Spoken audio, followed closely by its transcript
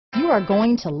are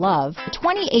going to love the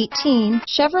 2018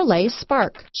 Chevrolet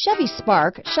Spark. Chevy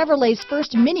Spark, Chevrolet's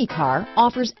first mini car,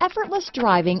 offers effortless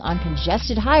driving on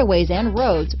congested highways and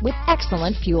roads with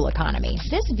excellent fuel economy.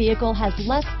 This vehicle has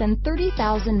less than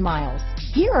 30,000 miles.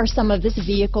 Here are some of this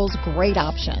vehicle's great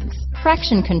options: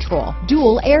 traction control,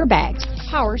 dual airbags,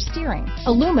 power steering,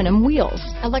 aluminum wheels,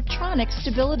 electronic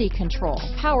stability control,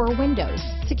 power windows,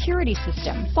 security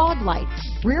system, fog lights,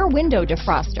 rear window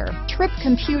defroster, trip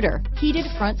computer, heated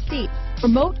front seats,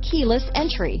 remote keyless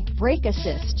entry, brake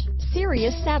assist,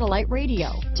 Sirius satellite radio,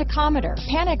 tachometer,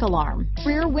 panic alarm,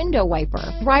 rear window wiper,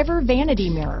 driver vanity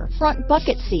mirror, front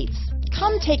bucket seats.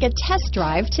 Come take a test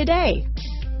drive today.